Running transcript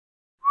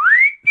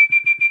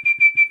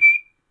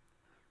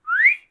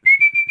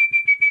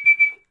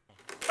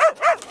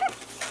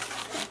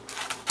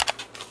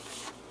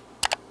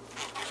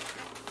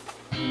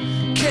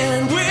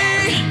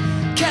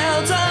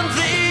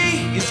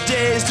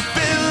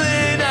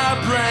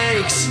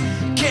breaks.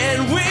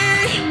 Can we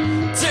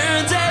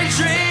turn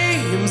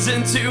daydreams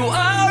into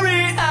a reality?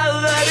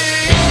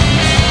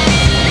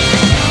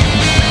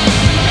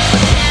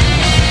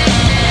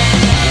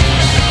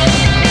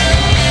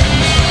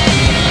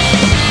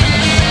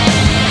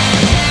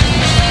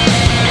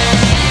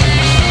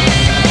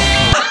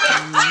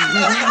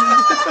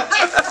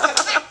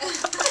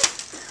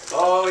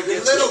 Oh, it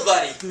gets little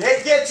buddy.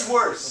 It gets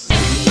worse.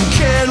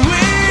 Can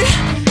we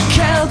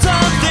count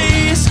on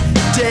these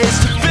days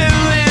to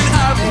fill in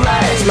our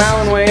place?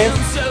 Smile and wave,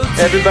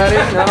 everybody.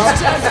 No.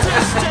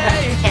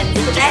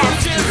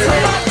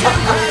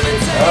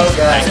 Oh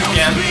God.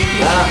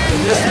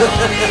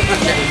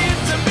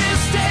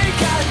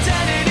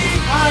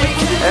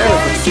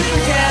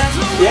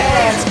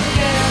 Yes.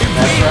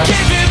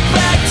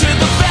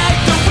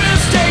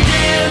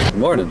 Good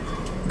morning.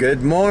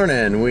 Good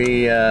morning.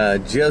 We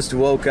just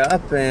woke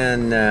up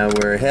and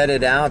we're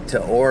headed out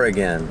to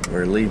Oregon.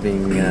 We're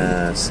leaving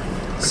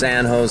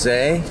San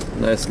Jose.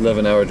 Nice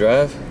 11-hour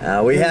drive.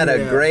 We had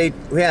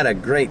a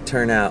great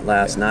turnout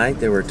last night.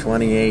 There were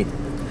 28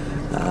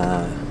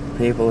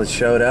 people that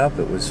showed up.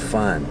 It was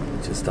fun,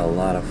 just a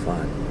lot of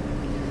fun.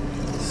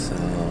 So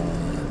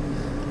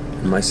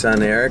my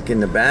son Eric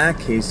in the back,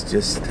 he's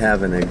just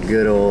having a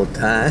good old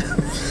time.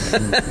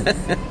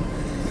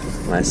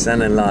 My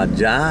son-in-law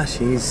Josh,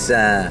 he's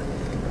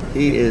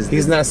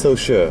not so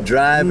sure.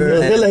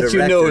 Driver. He'll let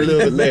you know a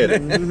little bit later.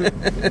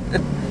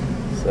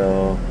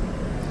 So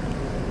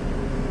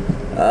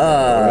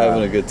we're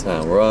having a good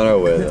time. We're on our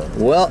way though.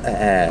 Well,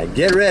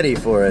 get ready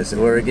for us,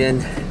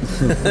 Oregon.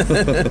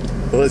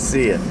 We'll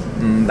see you.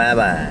 Bye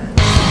bye.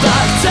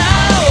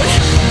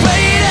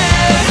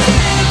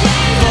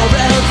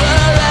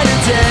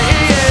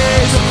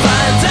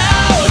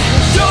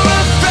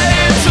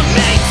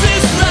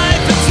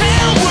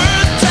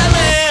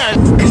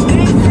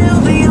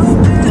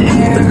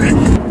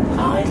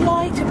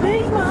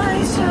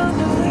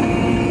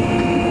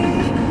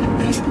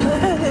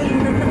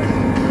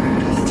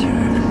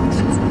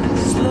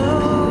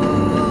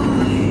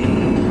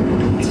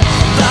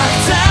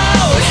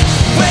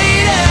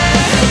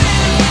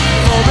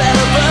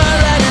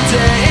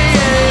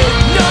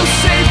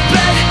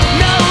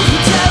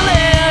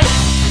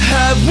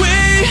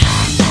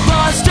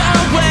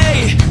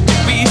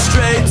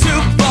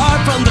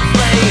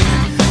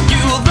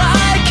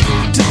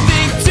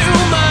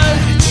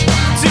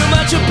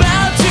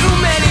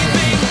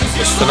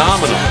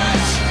 Phenomenal.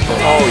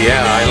 Oh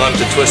yeah, I love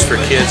to twist for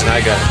kids, and I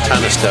got a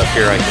ton of stuff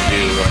here I can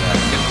do.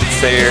 A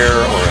fair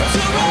or a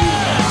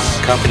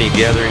company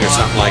gathering or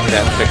something like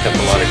that. Picked up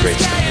a lot of great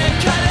stuff.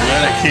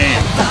 Glad I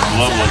came.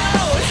 Lovely.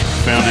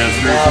 Found out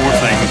 3 or 4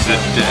 things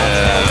that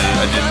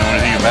I didn't know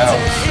anything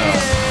about. So,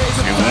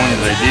 one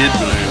that I did,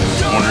 but I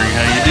was wondering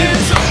how you did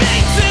it.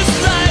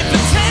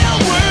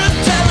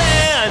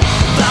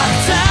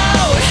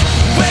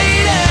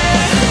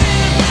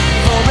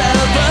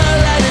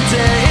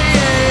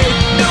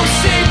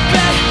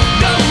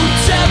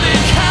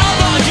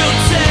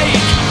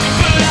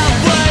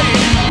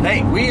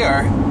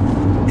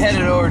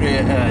 Headed over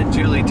to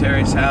Julie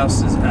Terry's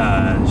house.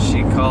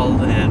 She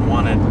called and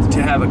wanted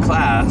to have a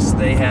class.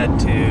 They had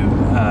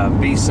to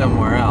be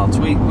somewhere else.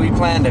 We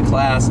planned a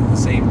class at the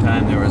same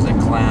time. There was a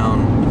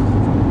clown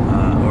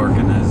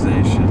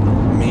organizational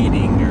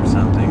meeting or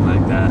something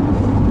like that.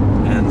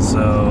 And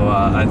so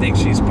I think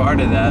she's part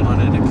of that.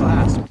 Wanted a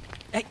class.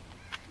 Hey.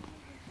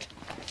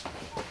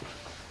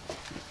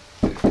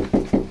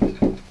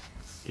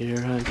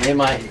 Here I Hey,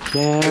 my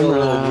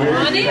camera.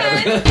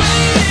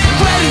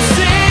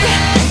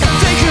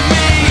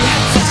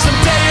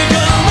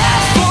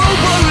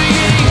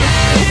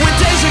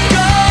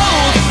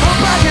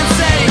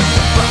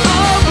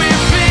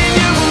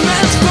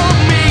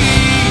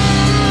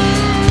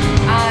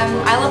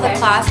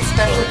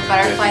 Especially the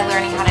butterfly,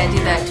 learning how to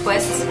do the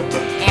twists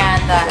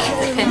and the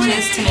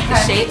pinches to make the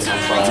shapes.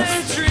 That's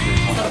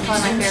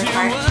probably my favorite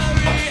part.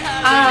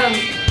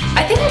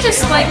 I think I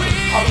just like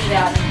all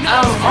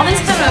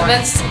these kind of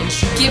events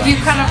give you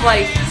kind of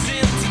like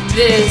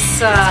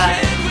this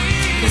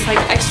like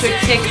extra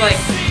kick, like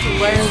to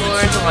learn more,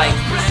 to like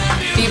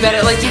be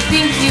better. Like you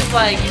think you've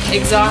like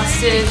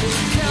exhausted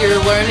your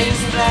learning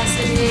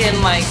capacity and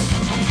like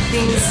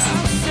things.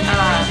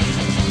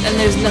 And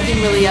there's nothing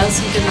really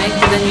else you can make,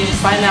 but then you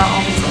find out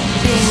all these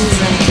other things.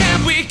 And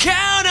can we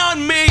count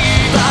on me?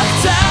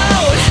 Locked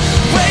out,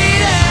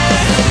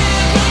 waiting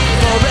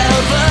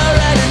forever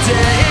and a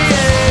day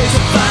to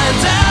find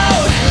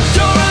out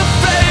you're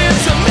afraid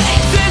to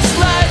make this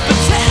life a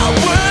tale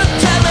worth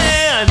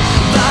telling.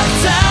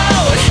 Locked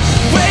out,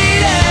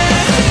 waiting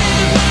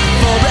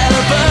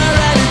forever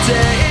and a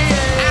day.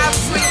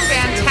 Absolutely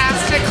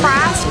fantastic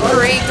class,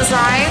 great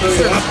designs.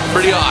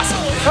 Pretty awesome.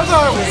 I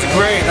thought it was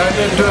great. I've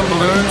been doing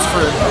balloons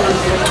for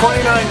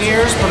 29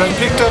 years, but I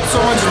picked up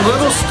so much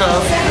little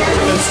stuff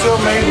that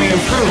still made me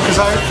improve, because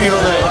I feel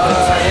that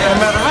no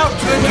matter how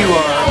good you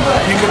are,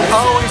 you can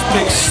always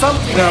pick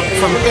something up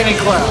from any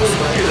class.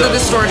 The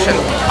distortion.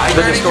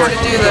 Learning how to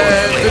do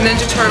the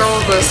Ninja Turtle,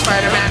 the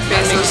Spider-Man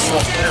faces.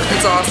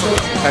 It's awesome.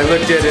 I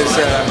looked at his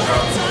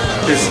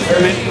his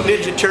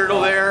Ninja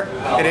Turtle there,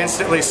 it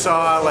instantly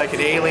saw like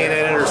an alien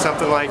in it or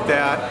something like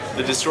that.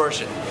 The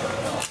distortion.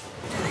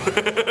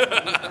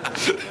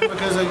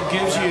 Because it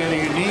gives you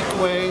a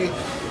unique way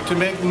to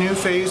make new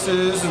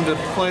faces and to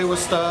play with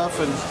stuff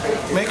and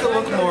make it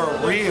look more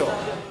real.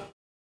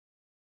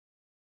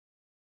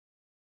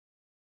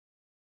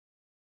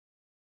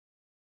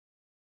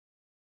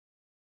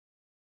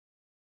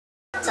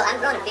 So I'm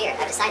growing a beard.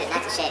 I've decided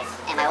not to shave.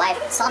 And my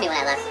wife saw me when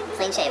I left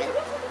clean shaven.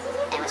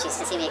 And when she's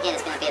to see me again,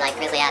 it's going to be like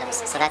Grizzly Adams.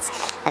 So that's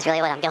really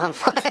what I'm going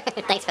for.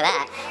 Thanks for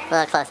that. A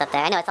little close up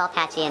there. I know it's all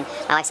patchy, and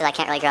my wife said I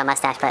can't really grow a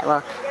mustache, but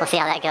we'll see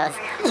how that goes.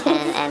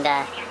 And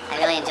I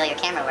really enjoy your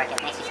camera work. It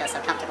makes me feel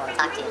so comfortable to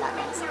talk to you about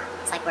things.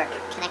 It's like we're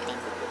connecting.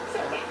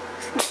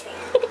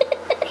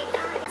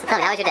 So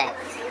Clem, how was your day?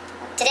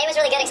 Today was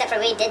really good, except for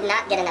we did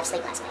not get enough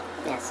sleep last night.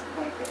 Yes.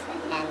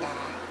 And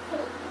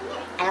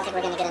I don't think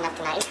we're going to get enough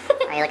tonight.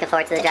 Are you looking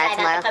forward to the drive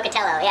tomorrow? To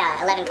Pocatello,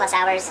 yeah. 11 plus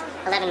hours,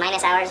 11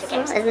 minus hours, who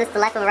cares? Isn't this the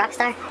life of a rock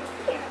star?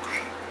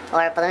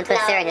 Or a balloon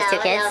twister and his two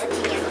kids? No.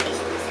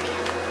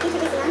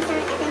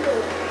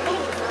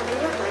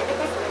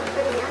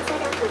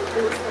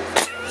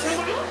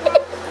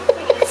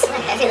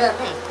 Every little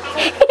thing.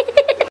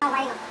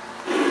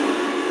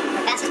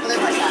 The fastest balloon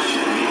horse dog.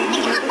 Hey,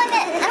 get off my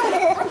bed! I don't want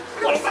to...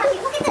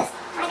 Look at this!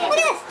 Look at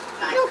this!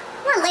 You don't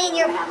want to lay in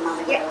your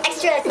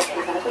extra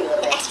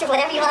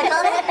whatever you want to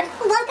call it.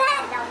 You want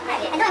that?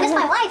 I know I miss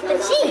my wife,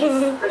 but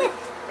jeez.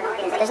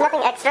 There's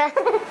nothing extra.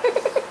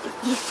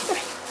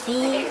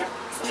 See?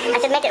 I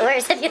could make it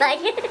worse if you like.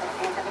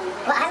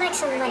 Well, I like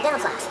some of my dental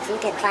floss. If you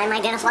could find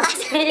my dental floss,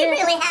 I'd be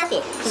really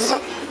happy.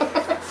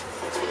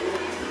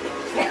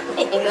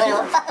 I really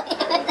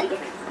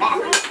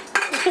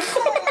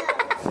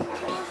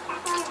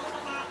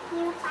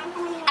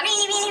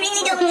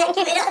don't like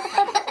you at all.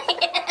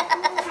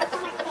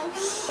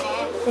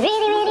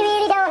 Really don't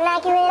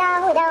like you at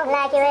all. We don't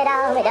like you at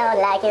all. We don't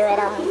like you at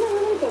all.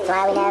 That's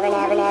why we never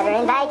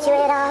invite you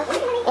at all.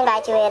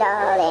 Invite you at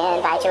all.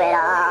 Invite you at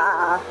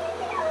all.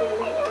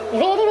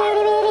 Really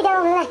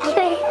don't like you.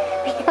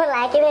 We don't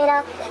like you at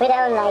all. We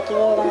don't like you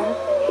at all.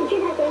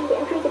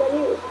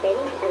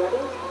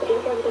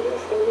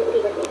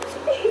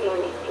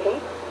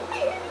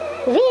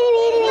 Really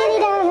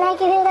don't like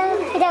you at all.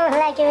 We don't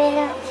like you at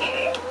all.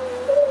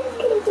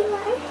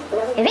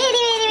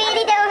 Really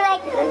don't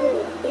like you.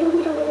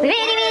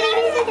 Really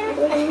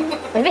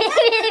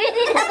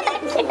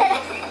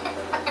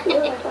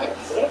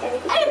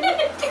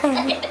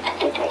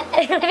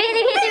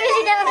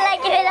don't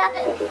like you at all.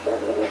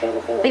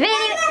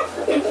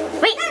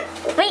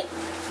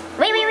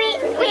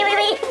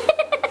 Wait.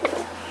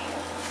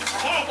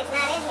 Eric, it's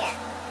not in here.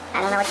 I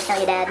don't know what to tell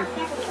you, Dad.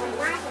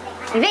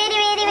 Wait.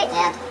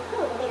 Yeah.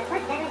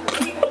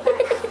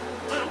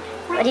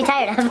 What are you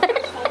tired of?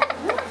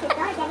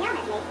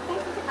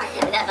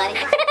 Isn't that funny?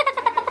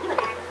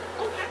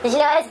 Did you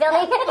know I was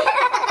filming?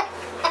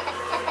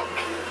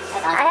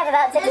 I have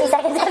about 60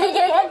 seconds of me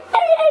doing it.